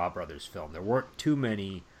heavy Shaw Brothers film. There weren't too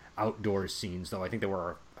many outdoor scenes, though. I think there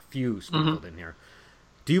were a few sprinkled in here.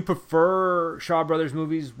 Do you prefer Shaw Brothers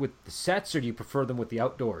movies with the sets, or do you prefer them with the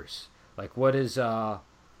outdoors? Like, what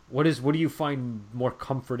do you find more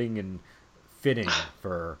comforting and fitting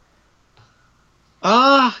for?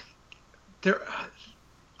 I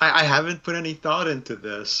haven't put any thought into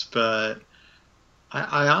this, but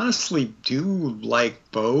I honestly do like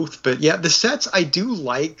both. But yeah, the sets, I do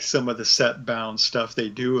like some of the set bound stuff they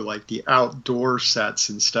do, like the outdoor sets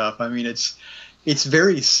and stuff. I mean, it's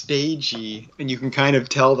very stagey, and you can kind of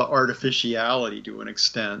tell the artificiality to an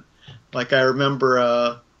extent. Like I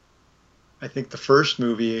remember I think the first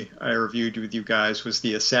movie I reviewed with you guys was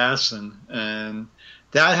The Assassin, and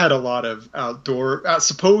that had a lot of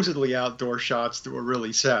supposedly outdoor shots that were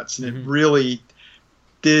really sets, and it really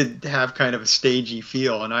did have kind of a stagey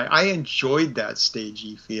feel, and I enjoyed that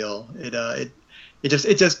stagey feel. It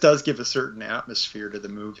just does give a certain atmosphere to the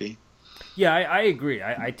movie. Yeah, I agree.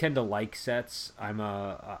 I tend to like sets.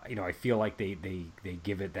 I feel like they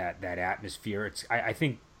give it that atmosphere. I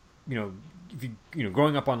think if you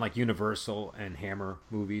growing up on like Universal and Hammer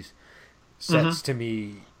movies, sets to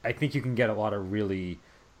me, I think you can get a lot of really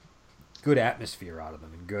good atmosphere out of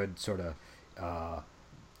them and good sort of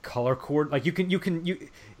color cord. Like there's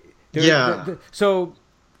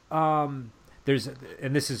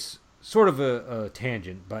and this is sort of a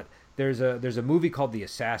tangent, but there's a movie called The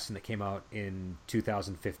Assassin that came out in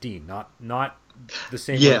 2015, not the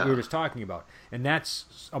same one we were just talking about, and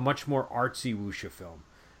that's a much more artsy wuxia film.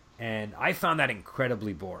 And I found that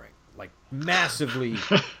incredibly boring, like massively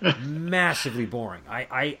boring.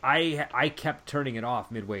 I kept turning it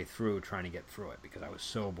off midway through trying to get through it because I was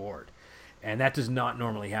so bored. And that does not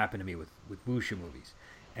normally happen to me with wuxia movies.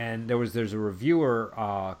 And there's a reviewer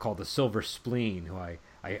called The Silver Spleen who I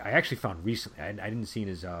actually found recently. I didn't see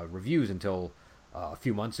his reviews until a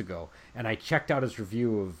few months ago. And I checked out his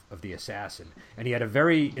review of The Assassin. And he had a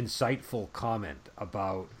very insightful comment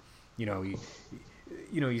about, he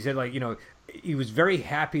said, like, he was very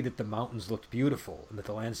happy that the mountains looked beautiful and that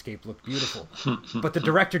the landscape looked beautiful, but the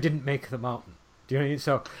director didn't make the mountain. Do you know what I mean?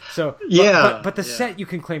 So Yeah, but the yeah. set you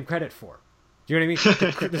can claim credit for. Do you know what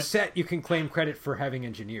I mean? The set you can claim credit for having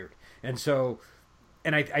engineered, and so.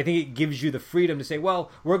 And I think it gives you the freedom to say, well,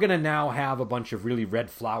 we're going to now have a bunch of really red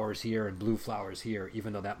flowers here and blue flowers here,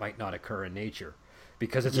 even though that might not occur in nature,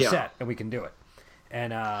 because it's a set and we can do it.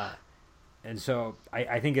 And so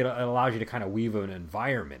I think it allows you to kind of weave an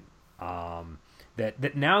environment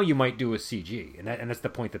that now you might do with CG, and that's the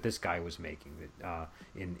point that this guy was making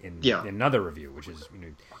in another review, which is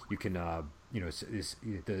you can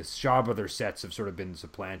the Shaw Brothers sets have sort of been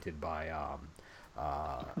supplanted by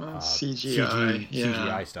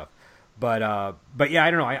CGI stuff. But yeah,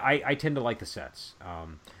 I don't know. I tend to like the sets.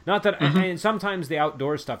 Not that, and sometimes the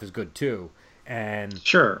outdoor stuff is good too. And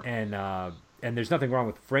sure. And there's nothing wrong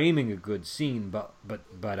with framing a good scene, but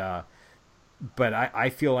I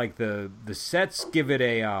feel like the sets give it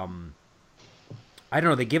a I don't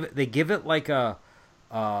know. They give it like a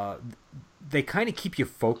they kind of keep you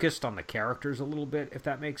focused on the characters a little bit, if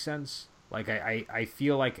that makes sense. Like I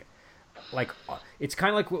feel like it's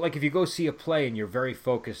kind of like if you go see a play and you're very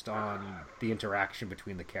focused on the interaction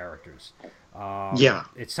between the characters.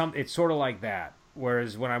 It's sort of like that.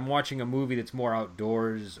 Whereas when I'm watching a movie that's more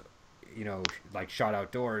outdoors, like shot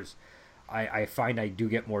outdoors, I find I do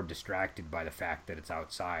get more distracted by the fact that it's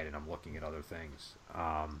outside and I'm looking at other things.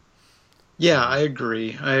 Yeah, I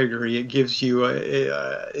agree. It gives you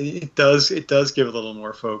it does give a little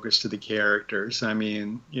more focus to the characters. I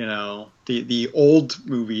mean, the old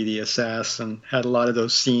movie, The Assassin, had a lot of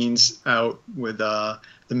those scenes out with the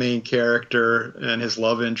main character and his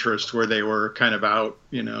love interest where they were kind of out,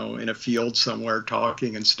 in a field somewhere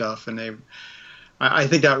talking and stuff. And I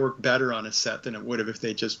think that worked better on a set than it would have if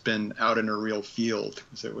they'd just been out in a real field,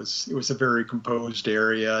 because it was a very composed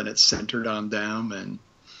area and it's centered on them. And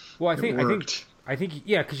well, I think,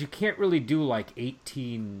 yeah, because you can't really do like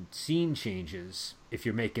 18 scene changes if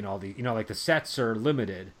you're making all the, like the sets are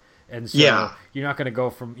limited, and so you're not going to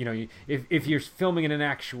go from, if you're filming in an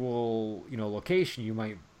actual, location, you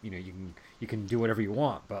might, you can do whatever you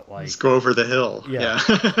want, but like just go over the hill,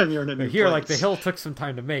 and you're in a new here, place. like the hill took some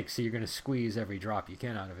time to make, so you're going to squeeze every drop you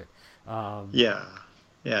can out of it.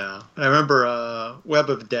 Yeah. I remember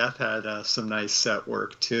Web of Death had some nice set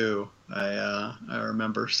work too. I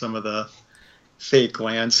remember some of the fake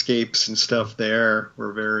landscapes and stuff there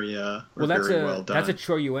were very very well done. That's a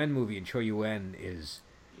Choi Yuen movie, and Choi Yuen is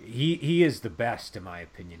he is the best in my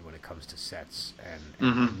opinion when it comes to sets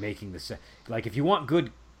and making the set. Like if you want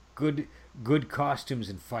good costumes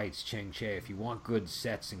and fights, Chang Che. If you want good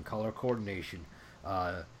sets and color coordination,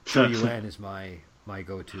 Choi Yuen is my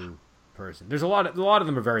go-to person. There's a lot of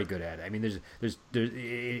them are very good at it. I mean,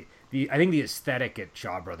 I think the aesthetic at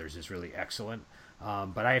Shaw Brothers is really excellent.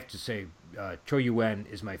 But I have to say, Choi Yuen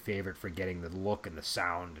is my favorite for getting the look and the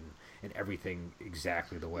sound and everything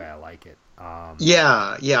exactly the way I like it.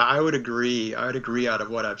 I would agree. Out of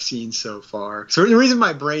what I've seen so far. So the reason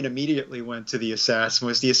my brain immediately went to The Assassin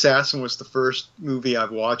was the first movie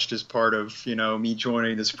I've watched as part of, me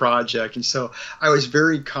joining this project. And so I was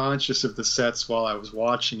very conscious of the sets while I was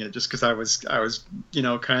watching it, just because I was,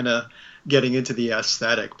 kind of getting into the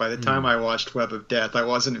aesthetic. By the time I watched Web of Death, I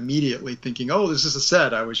wasn't immediately thinking, oh, this is a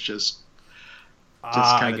set. I was just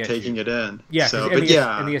kind of taking it in. Yeah, so,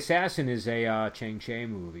 and The Assassin is a Chang Che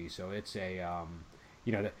movie, so it's a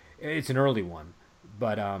it's an early one.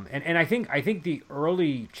 But and I think the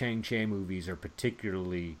early Chang Che movies are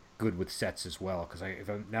particularly good with sets as well, because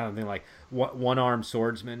I'm thinking like One Armed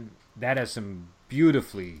Swordsman, that has some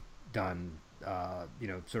beautifully done.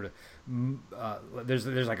 Sort of.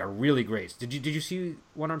 There's like a really great. Did you see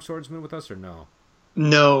One Armed Swordsman with us or no?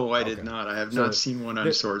 No, I did not. I have not seen One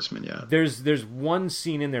Armed Swordsman yet. There's one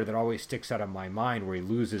scene in there that always sticks out of my mind where he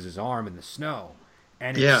loses his arm in the snow,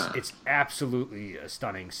 and it's absolutely a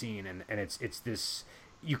stunning scene, and it's this.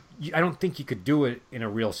 I don't think you could do it in a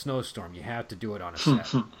real snowstorm. You have to do it on a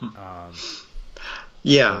set.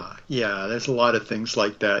 There's a lot of things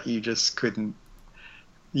like that you just couldn't.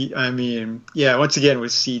 I mean, once again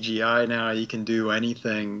with CGI now you can do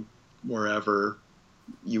anything wherever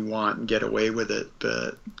you want and get away with it,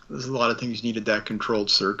 but there's a lot of things you needed that controlled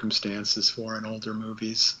circumstances for in older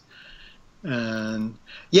movies. And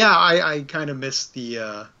I kind of miss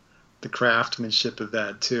the craftsmanship of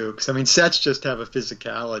that too, because I mean sets just have a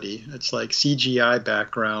physicality. It's like CGI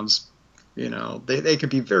backgrounds, they could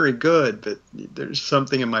be very good, but there's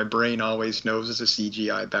something in my brain always knows it's a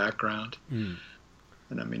CGI background. And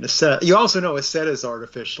I mean, a set, you also know a set is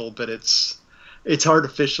artificial, but it's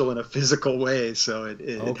artificial in a physical way, so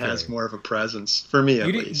it has more of a presence for me, at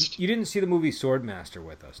least. You didn't see the movie Swordmaster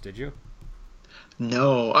with us, did you?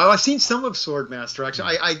 No, I've seen some of Swordmaster.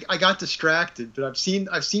 Actually, I got distracted, but I've seen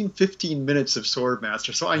 15 minutes of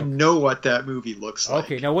Swordmaster, so I know what that movie looks like.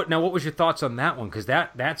 Okay, now what was your thoughts on that one? Because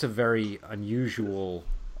that's a very unusual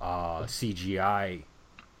CGI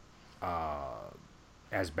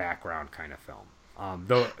as background kind of film.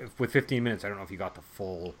 Though with 15 minutes, I don't know if you got the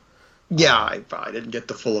full. Yeah, I didn't get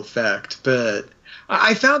the full effect, but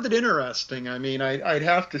I found it interesting. I mean, I'd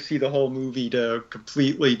have to see the whole movie to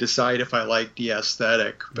completely decide if I liked the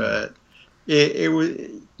aesthetic, but it was,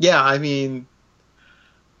 yeah, I mean,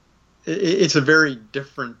 it's a very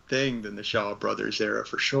different thing than the Shaw Brothers era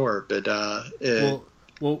for sure, but well,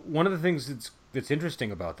 one of the things that's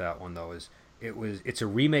interesting about that one though is it's a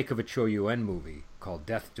remake of a Cho Yuen movie called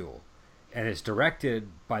Death Duel, and it's directed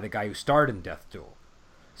by the guy who starred in Death Duel.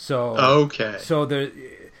 So okay. So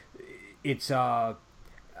it's I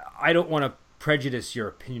don't want to prejudice your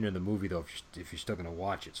opinion of the movie though if you're still going to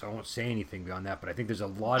watch it. So I won't say anything beyond that. But I think there's a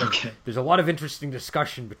lot of interesting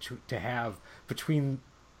discussion to have between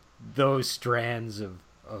those strands of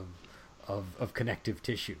connective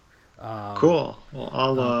tissue. Cool. Well,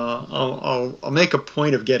 I'll make a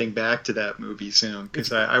point of getting back to that movie soon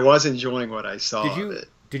because I was enjoying what I saw of it.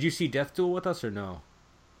 Did you see Death Duel with us or no?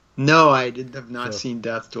 No, I have not seen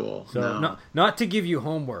Death Duel. So no. not to give you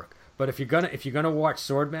homework, but if you're gonna watch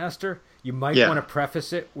Swordmaster, you might want to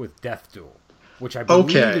preface it with Death Duel, which I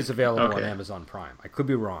believe is available on Amazon Prime. I could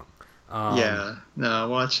be wrong. No,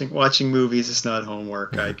 watching movies is not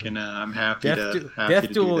homework. I can. I'm happy to.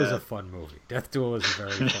 Death Duel is a fun movie. Death Duel is a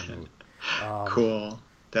very fun movie. Cool.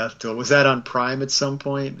 Death Duel, was that on Prime at some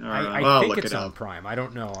point? Or, I think it's on Prime. I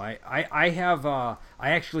don't know. I have. I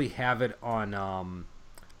actually have it on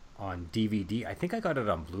DVD. I think I got it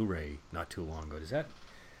on Blu-ray not too long ago. Does that?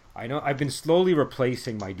 I know I've been slowly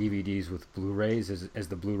replacing my DVDs with Blu-rays as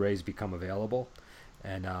the Blu-rays become available,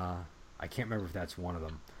 and I can't remember if that's one of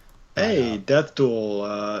them. Hey, Death Duel.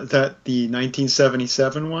 Is that the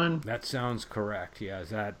 1977 one? That sounds correct. Yeah,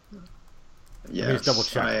 is that? Yes. Let me just double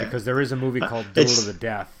check because there is a movie called Duel to the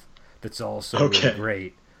Death that's also really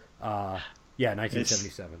great.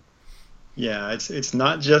 1977. Yeah, it's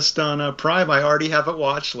not just on Prime. I already have it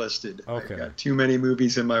watch listed. Okay. I've got too many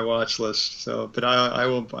movies in my watch list, but I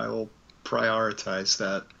will prioritize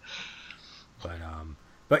that.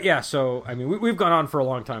 But yeah, so I mean we've gone on for a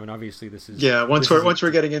long time, and obviously this is once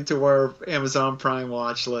we're getting into our Amazon Prime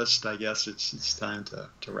watch list, I guess it's time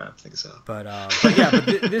to wrap things up. But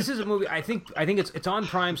this is a movie. I think it's on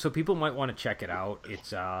Prime, so people might want to check it out.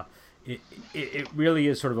 It's it really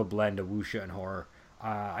is sort of a blend of wuxia and horror.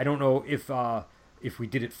 I don't know if we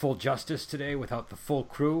did it full justice today without the full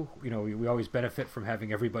crew. You know, we always benefit from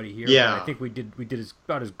having everybody here. Yeah. But I think we did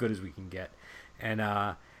about as good as we can get, and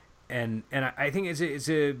I think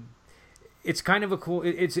it's kind of a cool.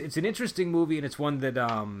 It's an interesting movie, and it's one that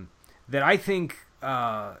I think,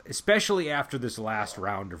 especially after this last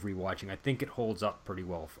round of rewatching, I think it holds up pretty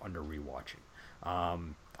well under rewatching.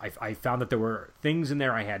 I found that there were things in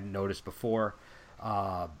there I hadn't noticed before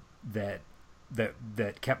that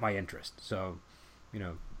kept my interest. So, you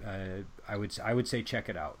know, I would say check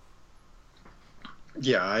it out.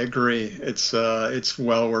 Yeah, I agree. It's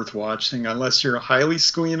well worth watching. Unless you're highly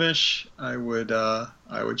squeamish, I would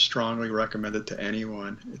strongly recommend it to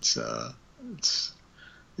anyone. It's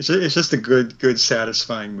just a good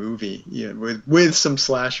satisfying movie, with some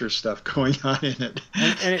slasher stuff going on in it.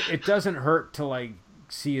 And it doesn't hurt to like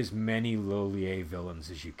see as many Lolier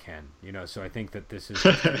villains as you can, so I think that this is,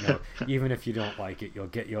 even if you don't like it, you'll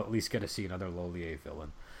at least get to see another Lolier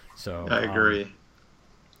villain. So I agree.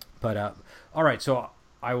 But all right, so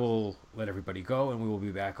I will let everybody go, and we will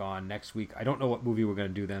be back on next week. I don't know what movie we're going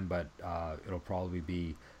to do then, but it'll probably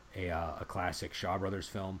be a classic Shaw Brothers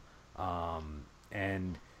film,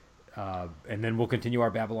 and then we'll continue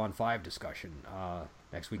our Babylon 5 discussion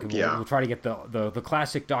next week. And we'll try to get the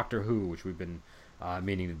classic Doctor Who, which we've been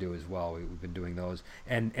meaning to do as well. We've been doing those,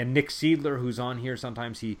 and Nick Seidler, who's on here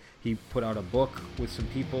sometimes, he put out a book with some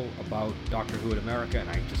people about Doctor Who in America, and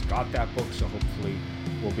I just got that book, so hopefully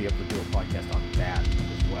we'll be able to do a podcast on that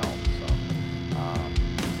as well. So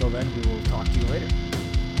until then, we will talk to you later.